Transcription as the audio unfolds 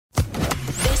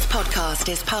podcast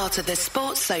is part of the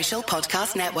Sports Social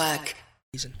Podcast Network.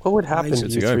 What would happen to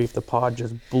you three if the pod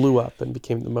just blew up and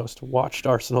became the most watched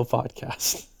Arsenal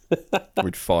podcast?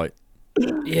 We'd fight.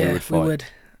 Yeah, we would.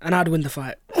 And I'd win the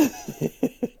fight.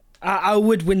 I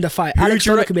would win the fight. Alex,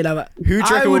 don't look at me like that. Who do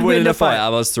you reckon would win in a fight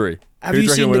out of us three? Have you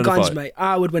seen the guns, mate?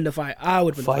 I would win the fight. I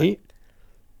would win the fight.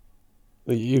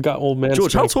 You got old man.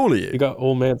 George, how tall are you? You got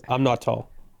old man. I'm not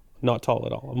tall. Not tall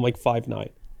at all. I'm like 5'9".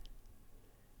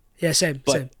 Yeah, same.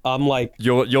 I'm like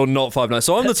you're not 5'9",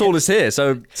 so I'm the tallest here.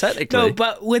 So technically, no,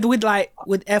 but with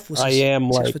Air Forces, I am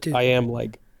like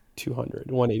 200,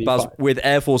 185. But with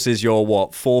Air Forces, you're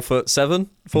what? 4'7",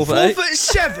 4'8"?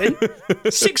 4'7",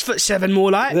 6'7", more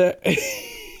like.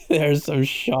 There's some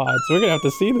shots. We're gonna have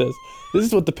to see this. This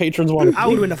is what the patrons want. I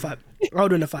would win the fight.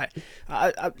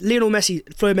 Lionel Messi,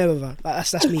 Floyd Mayweather.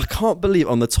 That's me. I can't believe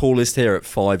I'm the tallest here at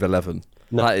 5'11".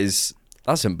 No.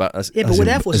 That's embarrassing. Yeah, but with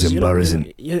Air Forces, you're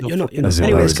not.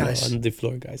 Anyways, guys. On the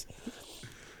floor, guys.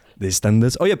 These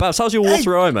standards. Oh yeah, Babs, how's your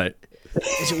water eye, mate?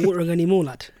 Is it watering anymore,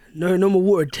 lad? No more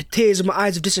water. Tears in my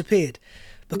eyes have disappeared.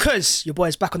 Because your boy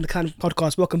is back on the Can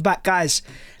podcast. Welcome back, guys.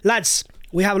 Lads,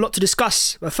 we have a lot to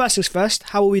discuss. But first things first,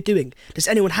 how are we doing? Does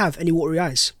anyone have any watery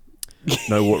eyes?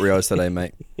 No watery eyes today,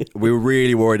 mate. We were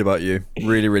really worried about you.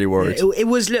 Really, really worried. Yeah, it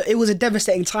was a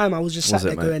devastating time. I was just sat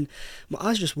there going, my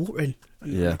eyes just watering.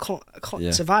 I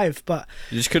can't survive. But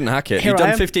you just couldn't hack it. You've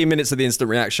done 15 minutes of the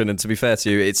instant reaction, and to be fair to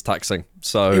you, it's taxing.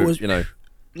 So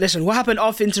Listen, what happened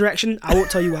after interaction? I won't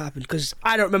tell you what happened because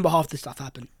I don't remember half the stuff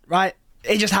happened. Right?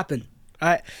 It just happened.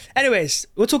 Right. Anyways,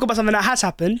 we'll talk about something that has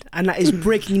happened, and that is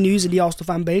breaking news in the Arsenal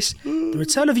fan base: the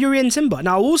return of Jurriën Timber.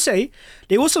 Now, I will say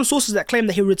there were some sources that claimed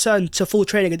that he returned to full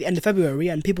training at the end of February,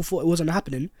 and people thought it wasn't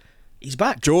happening. He's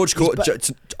back. George called.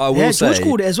 George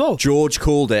called it as well. George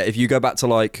called it. If you go back to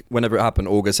like whenever it happened,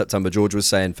 August, September, George was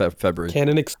saying February.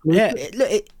 Canon exclusive.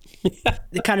 Yeah,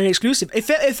 the Canon exclusive. It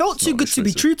felt too good to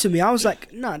be true to me. I was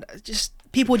like, nah, just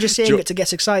people just saying it to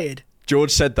get excited.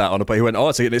 George said that on a, but he went, "Oh,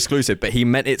 it's an exclusive," but he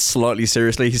meant it slightly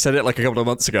seriously. He said it like a couple of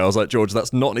months ago. I was like, "George,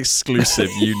 that's not an exclusive.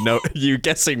 You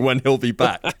guessing when he'll be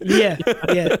back." Yeah.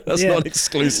 That's not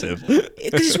exclusive.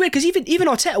 Because it's weird. Because even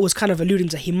Arteta was kind of alluding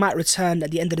to he might return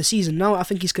at the end of the season. Now I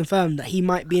think he's confirmed that he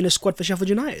might be in a squad for Sheffield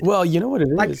United. Well, you know what it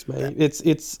is, mate.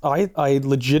 It's. I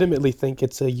legitimately think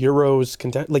it's a Euros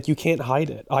content. Like you can't hide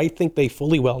it. I think they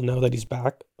fully well know that he's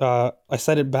back. I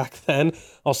said it back then.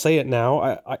 I'll say it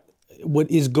now.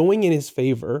 What is going in his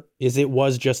favor is it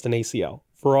was just an ACL.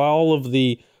 For all of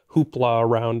the hoopla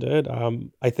around it,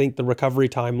 I think the recovery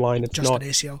timeline, it's just not... an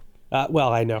ACL.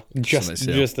 Well, I know. Just an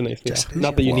ACL.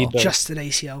 Not that you need those. Just an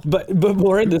ACL. But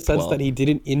more in the sense that he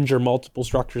didn't injure multiple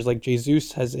structures. Like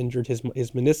Jesus has injured his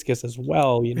meniscus as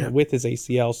well, with his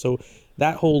ACL. So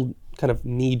that whole kind of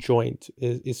knee joint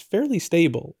is fairly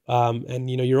stable.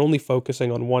 And, you're only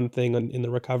focusing on one thing in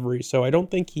the recovery. So I don't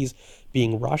think he's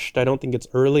being rushed. I don't think it's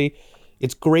early.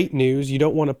 It's great news. You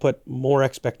don't want to put more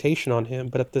expectation on him.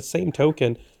 But at the same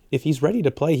token, if he's ready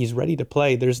to play, he's ready to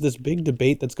play. There's this big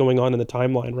debate that's going on in the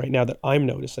timeline right now that I'm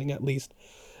noticing, at least,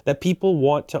 that people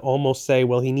want to almost say,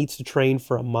 well, he needs to train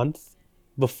for a month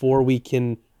before we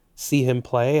can see him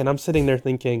play. And I'm sitting there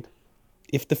thinking,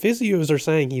 if the physios are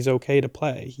saying he's okay to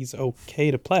play, he's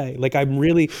okay to play. Like I'm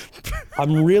really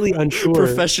unsure.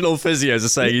 Professional physios are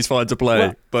saying he's fine to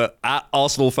play, but at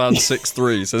Arsenal fan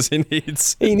 6'3" says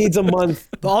he needs a month.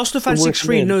 But Arsenal fan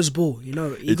 6'3" knows ball.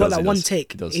 He got that one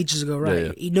take ages ago, right?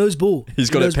 Yeah. He knows ball. He's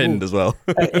got it pinned as well.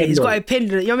 He's got it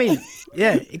pinned. You know what I mean?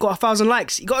 Yeah, he got 1,000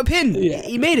 likes. He got it pinned. Yeah.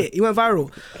 He made it. He went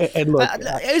viral. And look,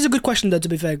 it is a good question though. To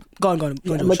be fair, go on.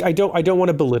 Like I don't want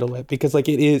to belittle it because like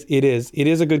it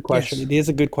is a good question. Yes. It is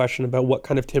a good question about what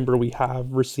kind of timber we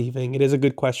have receiving. It is a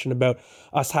good question about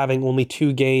us having only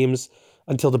 2 games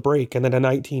until the break and then a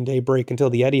 19-day break until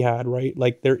the Etihad, right?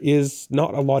 Like there is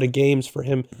not a lot of games for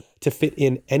him to fit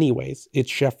in anyways.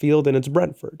 It's Sheffield and it's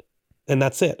Brentford and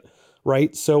that's it,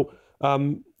 right? So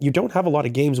you don't have a lot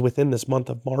of games within this month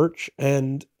of March.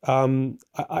 And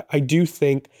I do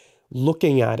think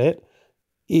looking at it,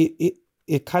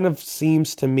 it kind of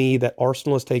seems to me that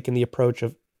Arsenal has taken the approach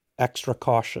of extra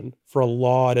caution for a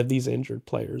lot of these injured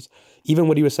players. Even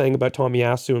what he was saying about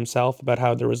Tomiyasu himself, about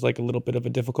how there was like a little bit of a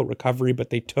difficult recovery,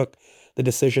 but they took the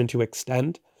decision to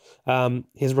extend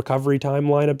his recovery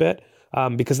timeline a bit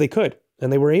because they could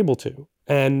and they were able to.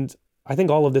 And I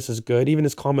think all of this is good. Even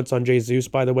his comments on Jesus,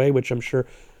 by the way, which I'm sure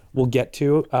we'll get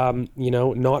to,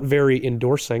 not very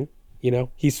endorsing.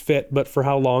 He's fit, but for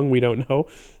how long, we don't know.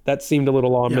 That seemed a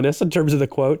little ominous in terms of the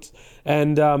quotes.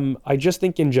 And I just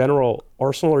think in general,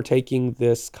 Arsenal are taking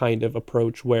this kind of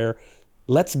approach where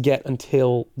let's get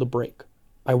until the break.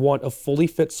 I want a fully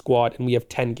fit squad and we have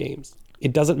 10 games.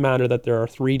 It doesn't matter that there are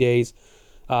 3 days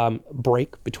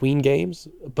break between games,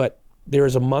 but there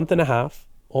is a month and a half,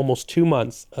 almost 2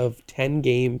 months of 10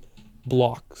 game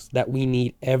blocks that we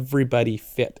need everybody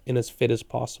fit and as fit as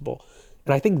possible.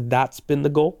 And I think that's been the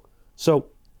goal. So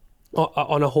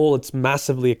on a whole, it's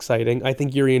massively exciting. I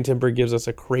think Jurriën Timber gives us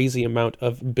a crazy amount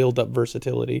of build-up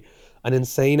versatility, an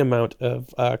insane amount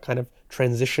of kind of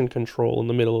transition control in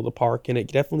the middle of the park, and it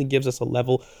definitely gives us a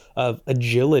level of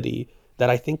agility that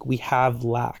I think we have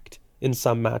lacked in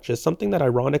some matches, something that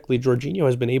ironically Jorginho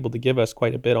has been able to give us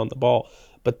quite a bit on the ball.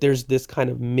 But there's this kind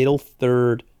of middle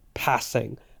third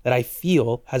passing that I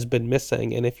feel has been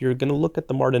missing. And if you're going to look at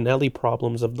the Martinelli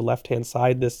problems of the left-hand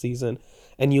side this season,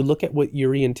 and you look at what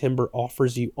Jurriën Timber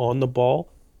offers you on the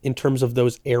ball in terms of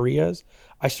those areas,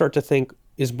 I start to think,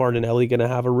 is Martinelli going to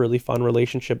have a really fun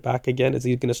relationship back again? Is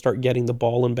he going to start getting the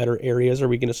ball in better areas? Are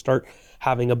we going to start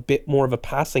having a bit more of a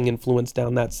passing influence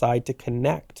down that side to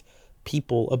connect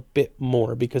people a bit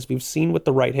more? Because we've seen what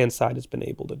the right-hand side has been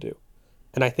able to do.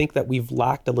 And I think that we've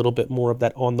lacked a little bit more of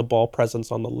that on-the-ball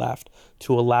presence on the left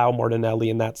to allow Martinelli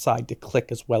in that side to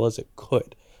click as well as it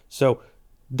could. So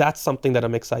that's something that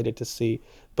I'm excited to see.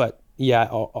 But yeah,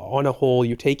 on a whole,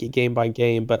 you take it game by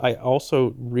game. But I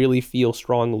also really feel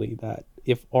strongly that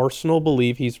if Arsenal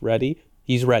believe he's ready,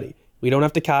 he's ready. We don't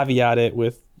have to caveat it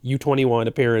with U21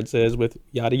 appearances, with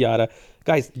yada yada.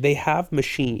 Guys, they have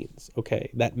machines, okay,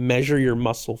 that measure your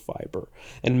muscle fiber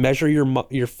and measure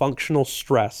your functional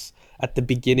stress at the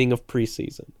beginning of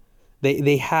preseason.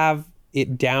 They have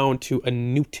it down to a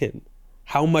Newton,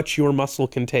 how much your muscle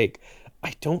can take.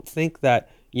 I don't think that,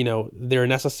 they're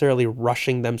necessarily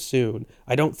rushing them soon.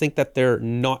 I don't think that they're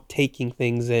not taking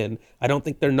things in. I don't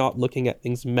think they're not looking at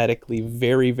things medically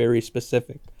very, very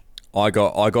specific. I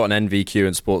got an NVQ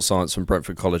in sports science from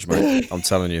Brentford College, mate. I'm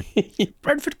telling you.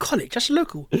 Brentford College, that's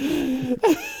local.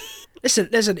 Listen.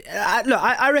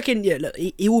 I reckon. Yeah, look,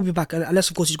 he will be back unless,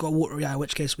 of course, he's got a watery eye, in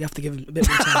which case we have to give him a bit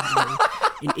more time.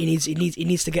 He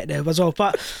needs to get there as well.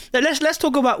 But let's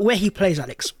talk about where he plays,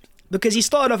 Alex, because he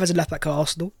started off as a left back at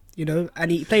Arsenal,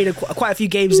 and he played quite a few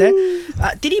games there.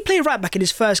 Did he play right back in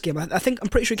his first game? I'm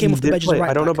pretty sure he came off the bench as right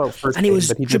back. I don't know about first and he game, was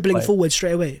but he dribbling did play. forward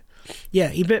straight away. Yeah,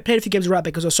 he played a few games of right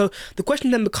back as well. So the question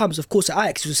then becomes, of course, at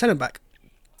Ajax, he was a centre back.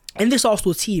 In this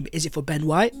Arsenal team, is it for Ben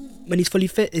White when he's fully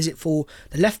fit? Is it for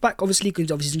the left back, obviously,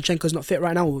 because obviously Zinchenko's not fit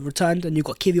right now or returned, and you've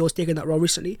got Kivior's taking that role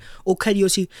recently? Or could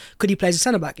he play as a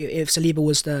centre back if Saliba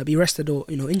was to be rested or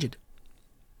injured?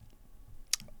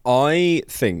 I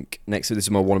think this is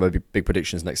one of my big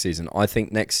predictions next season. I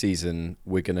think next season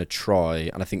we're going to try,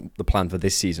 and I think the plan for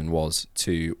this season was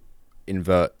to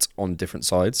invert on different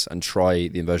sides and try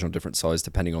the inversion on different sides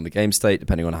depending on the game state,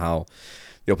 depending on how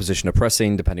the opposition are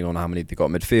pressing, depending on how many they got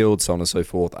in midfield, so on and so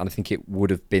forth. And I think it would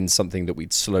have been something that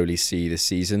we'd slowly see this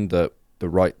season, that the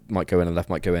right might go in and left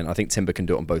might go in. I think Timber can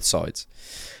do it on both sides.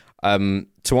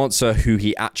 To answer who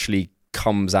he actually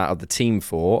comes out of the team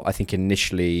for, I think he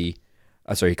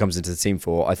comes into the team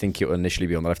for, I think it will initially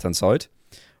be on the left-hand side.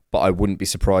 But I wouldn't be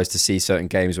surprised to see certain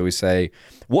games where we say,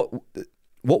 what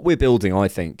we're building, I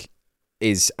think,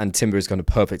 is, and Timber is kind of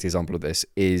a perfect example of this,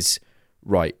 is,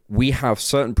 right, we have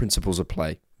certain principles of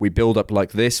play. We build up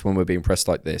like this when we're being pressed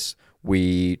like this.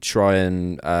 We try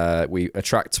and we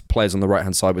attract players on the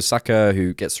right-hand side with Saka,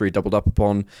 who gets three doubled up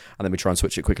upon, and then we try and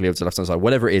switch it quickly over to the left-hand side.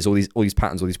 Whatever it is, all these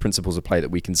patterns, all these principles of play that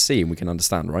we can see and we can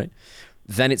understand, right?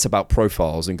 Then it's about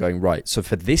profiles and going, right, so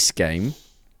for this game,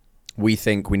 we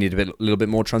think we need a little bit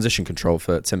more transition control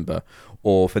for Timber.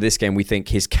 Or for this game, we think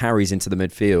his carries into the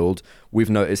midfield. We've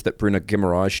noticed that Bruno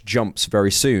Guimaraes jumps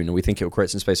very soon, and we think it will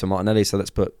create some space for Martinelli. So let's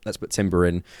put Timber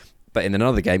in. But in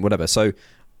another game, whatever. So,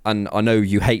 and I know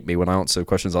you hate me when I answer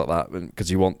questions like that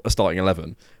because you want a starting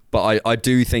 11. But I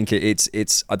do think it's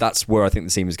that's where I think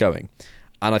the team is going.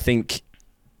 And I think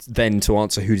then to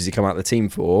answer who does he come out of the team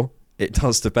for, it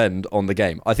does depend on the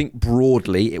game. I think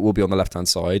broadly it will be on the left-hand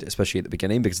side, especially at the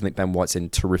beginning, because I think Ben White's in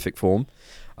terrific form.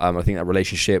 I think that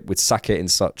relationship with Saka in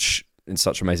such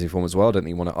amazing form as well. I don't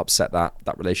think you want to upset that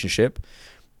relationship.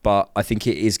 But I think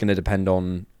it is going to depend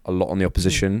on a lot on the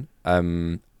opposition.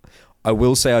 I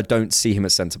will say I don't see him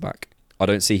at centre-back. I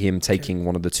don't see him taking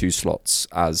one of the two slots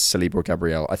as Saliba or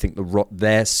Gabriel. I think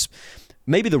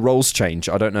maybe the roles change.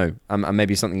 I don't know. And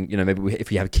maybe something, maybe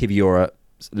if you have Kivior at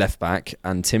left back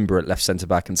and Timber at left centre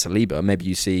back and Saliba, maybe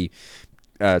you see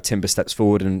Timber steps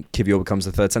forward and Kivior becomes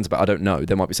the third centre back. I don't know.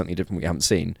 There might be something different we haven't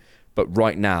seen. But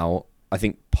right now, I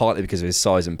think partly because of his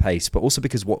size and pace, but also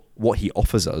because what he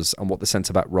offers us and what the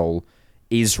centre back role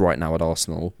is right now at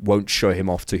Arsenal won't show him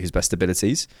off to his best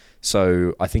abilities.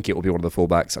 So I think it will be one of the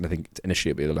fullbacks, and I think initially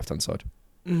it'll be the left hand side.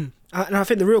 And I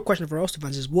think the real question for Arsenal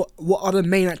fans is what are the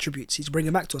main attributes he's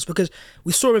bringing back to us? Because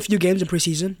we saw a few games in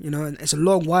pre-season, and it's a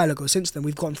long while ago since then.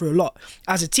 We've gone through a lot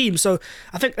as a team. So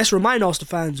I think let's remind Arsenal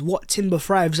fans what Timber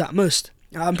thrives at most.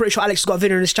 I'm pretty sure Alex has got a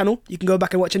video on his channel. You can go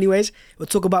back and watch anyways. We'll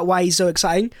talk about why he's so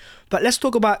exciting. But let's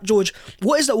talk about, George,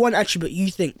 what is the one attribute you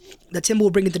think that Timber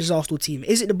will bring into this Arsenal team?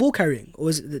 Is it the ball carrying or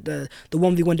is it the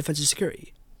 1v1 defensive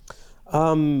security?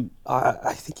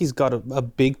 I think he's got a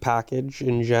big package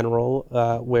in general,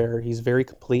 where he's very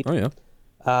complete. Oh yeah.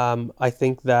 I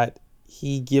think that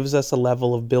he gives us a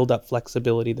level of build-up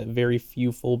flexibility that very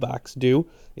few fullbacks do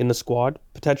in the squad.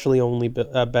 Potentially only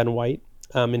Ben White,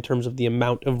 in terms of the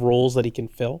amount of roles that he can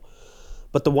fill.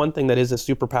 But the one thing that is a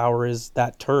superpower is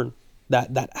that turn,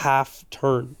 that half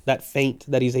turn, that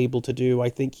feint that he's able to do. I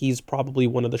think he's probably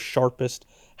one of the sharpest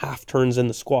half turns in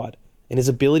the squad. And his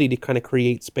ability to kind of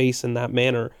create space in that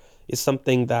manner is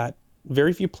something that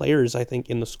very few players, I think,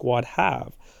 in the squad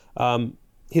have.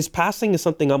 His passing is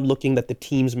something I'm looking that the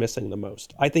team's missing the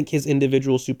most. I think his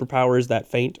individual superpower is that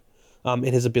feint, and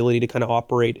his ability to kind of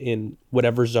operate in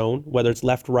whatever zone, whether it's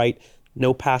left, right,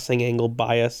 no passing angle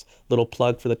bias, little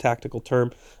plug for the tactical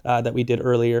term that we did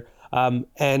earlier.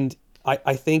 And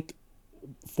I think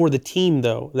for the team,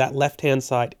 though, that left-hand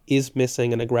side is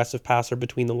missing an aggressive passer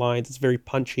between the lines. It's very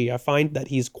punchy. I find that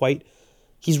he's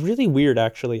really weird,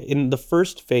 actually. In the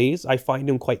first phase, I find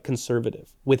him quite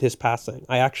conservative with his passing.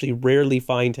 I actually rarely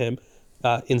find him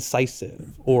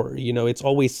incisive or, it's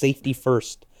always safety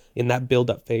first in that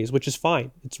build-up phase, which is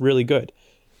fine. It's really good.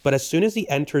 But as soon as he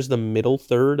enters the middle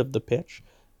third of the pitch,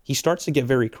 he starts to get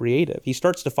very creative. He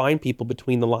starts to find people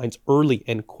between the lines early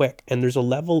and quick. And there's a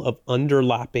level of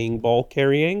underlapping ball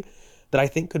carrying that I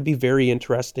think could be very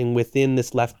interesting within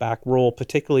this left back role,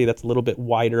 particularly that's a little bit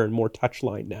wider and more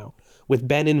touchline now. With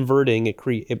Ben inverting,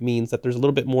 it means that there's a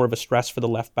little bit more of a stress for the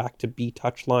left back to be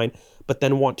touchline, but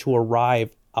then want to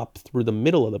arrive up through the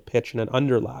middle of the pitch in an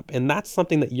underlap. And that's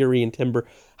something that Jurriën Timber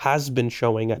has been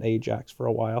showing at Ajax for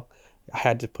a while. I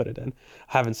had to put it in.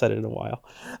 I haven't said it in a while.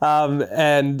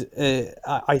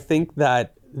 I think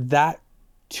that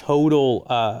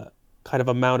total kind of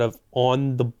amount of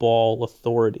on-the-ball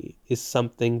authority is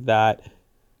something that,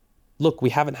 look, we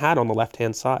haven't had on the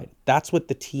left-hand side. That's what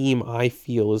the team, I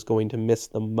feel, is going to miss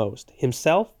the most.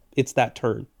 Himself, it's that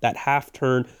turn, that half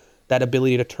turn, that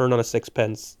ability to turn on a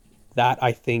sixpence. That,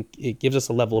 I think, it gives us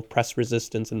a level of press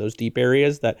resistance in those deep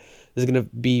areas that is going to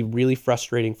be really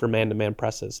frustrating for man-to-man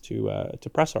presses to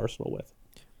press Arsenal with.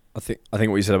 I think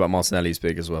what you said about Martinelli is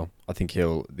big as well. I think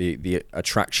the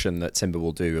attraction that Timber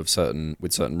will do with certain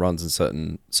runs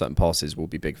and certain passes will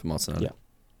be big for Martinelli. Yeah.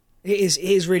 It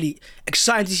is really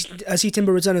exciting to see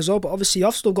Timber return as well, but obviously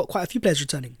I've still got quite a few players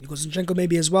returning. You've got Zinchenko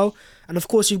maybe as well, and of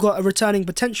course you've got a returning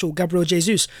potential Gabriel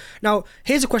Jesus. Now,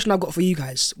 here's a question I've got for you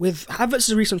guys. With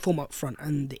Havertz's recent form up front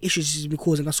and the issues he's been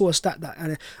causing, I saw a stat that,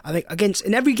 and I think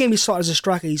in every game he's started as a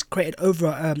striker, he's created over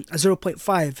a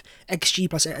 0.5 XG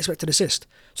plus expected assist.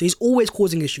 So he's always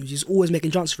causing issues. He's always making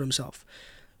chances for himself.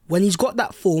 When he's got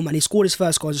that form and he scored his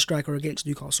first goal as a striker against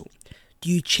Newcastle,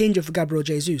 do you change it for Gabriel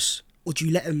Jesus? Or do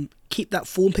you let him keep that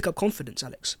form, pick up confidence,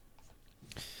 Alex?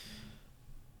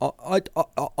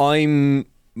 I'm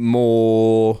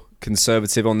more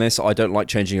conservative on this. I don't like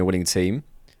changing a winning team.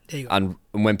 There you go. And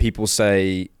when people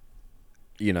say,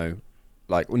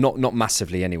 like not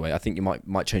massively anyway. I think you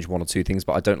might change one or two things,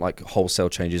 but I don't like wholesale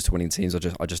changes to winning teams.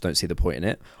 I just don't see the point in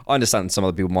it. I understand some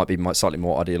other people might be slightly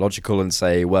more ideological and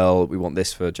say, well, we want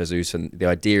this for Jesus and the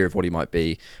idea of what he might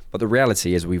be. But the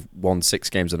reality is we've won 6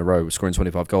 games in a row, scoring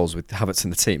 25 goals with Havertz in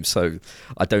the team. So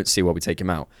I don't see why we take him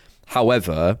out.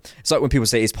 However, it's like when people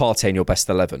say, is Partey in your best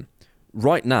 11?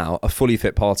 Right now, a fully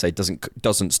fit Partey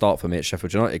doesn't start for me at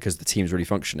Sheffield United because the team's really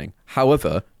functioning.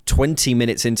 However, 20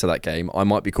 minutes into that game, I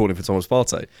might be calling for Thomas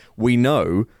Partey. We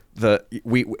know that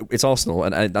it's Arsenal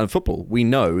and football. We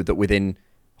know that within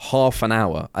half an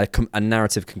hour, a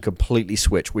narrative can completely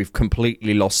switch. We've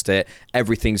completely lost it.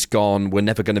 Everything's gone. We're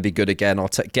never going to be good again.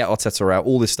 Get Arteta out.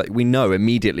 All this stuff. We know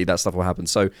immediately that stuff will happen.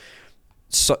 So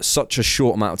such a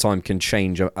short amount of time can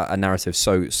change a narrative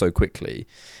so quickly.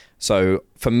 So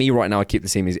for me right now, I keep the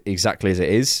team exactly as it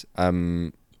is. I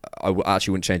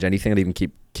actually wouldn't change anything. I'd even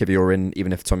keep Kivior in,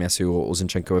 even if Tomiyasu or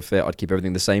Zinchenko are fit. I'd keep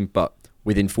everything the same. But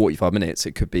within 45 minutes,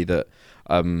 it could be that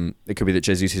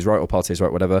Jesus is right or Partey is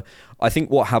right, whatever. I think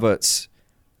what Havertz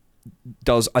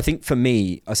does, I think for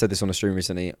me, I said this on a stream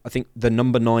recently, I think the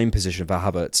number 9 position for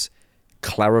Havertz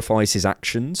clarifies his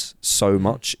actions so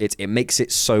much. It makes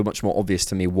it so much more obvious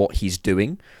to me what he's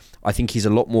doing. I think he's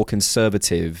a lot more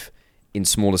conservative in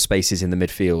smaller spaces in the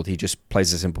midfield. He just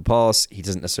plays a simple pass. He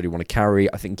doesn't necessarily want to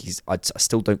carry. I think I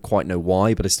still don't quite know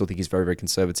why, but I still think he's very, very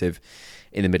conservative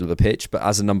in the middle of the pitch. But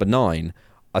as a number 9,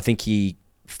 I think he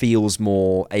feels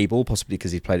more able, possibly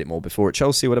because he's played it more before at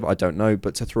Chelsea or whatever, I don't know,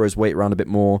 but to throw his weight around a bit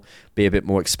more, be a bit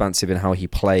more expansive in how he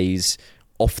plays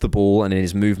off the ball and in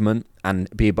his movement,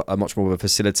 and be a much more of a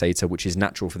facilitator, which is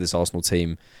natural for this Arsenal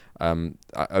team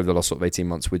over the last sort of 18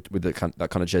 months with that kind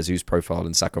of Jesus profile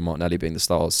and Saka and Martinelli being the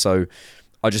stars. So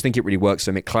I just think it really works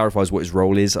for him. It clarifies what his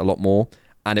role is a lot more,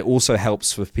 and it also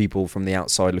helps for people from the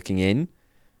outside looking in.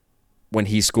 When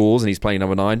he scores and he's playing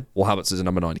number 9, well, Havertz is a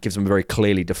number 9. It gives him a very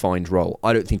clearly defined role.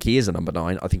 I don't think he is a number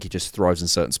 9. I think he just thrives in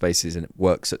certain spaces and it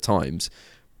works at times.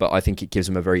 But I think it gives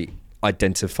him a very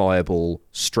identifiable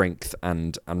strength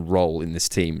and role in this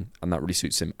team, and that really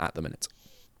suits him at the minute.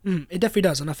 It definitely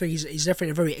does, and I think he's definitely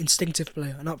a very instinctive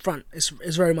player, and up front it's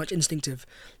very much instinctive.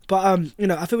 But I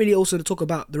think we need also to talk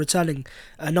about the returning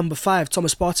number 5,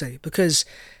 Thomas Partey, because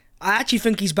I actually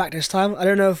think he's back this time. I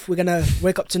don't know if we're going to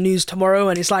wake up to news tomorrow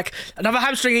and it's like, another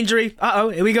hamstring injury. Uh-oh,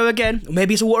 here we go again. Or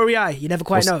maybe it's a watery eye. You never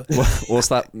quite know. What's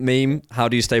that meme? How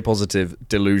do you stay positive?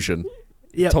 Delusion.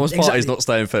 Yeah, Thomas Partey's not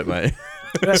staying fit, mate.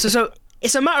 So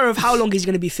it's a matter of how long he's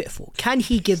going to be fit for. Can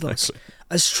he give us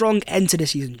a strong end to the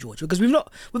season, George? Because we've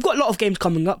got a lot of games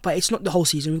coming up, but it's not the whole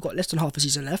season. We've got less than half a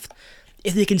season left.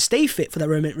 If he can stay fit for the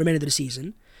remainder of the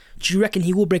season, do you reckon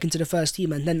he will break into the first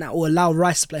team, and then that will allow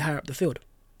Rice to play higher up the field?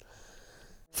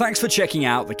 Thanks for checking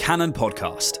out the Cannon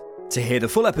Podcast. To hear the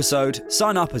full episode,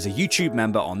 sign up as a YouTube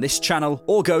member on this channel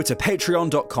or go to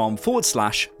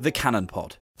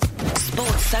patreon.com/thecannonpod.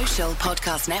 Sports Social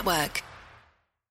Podcast Network.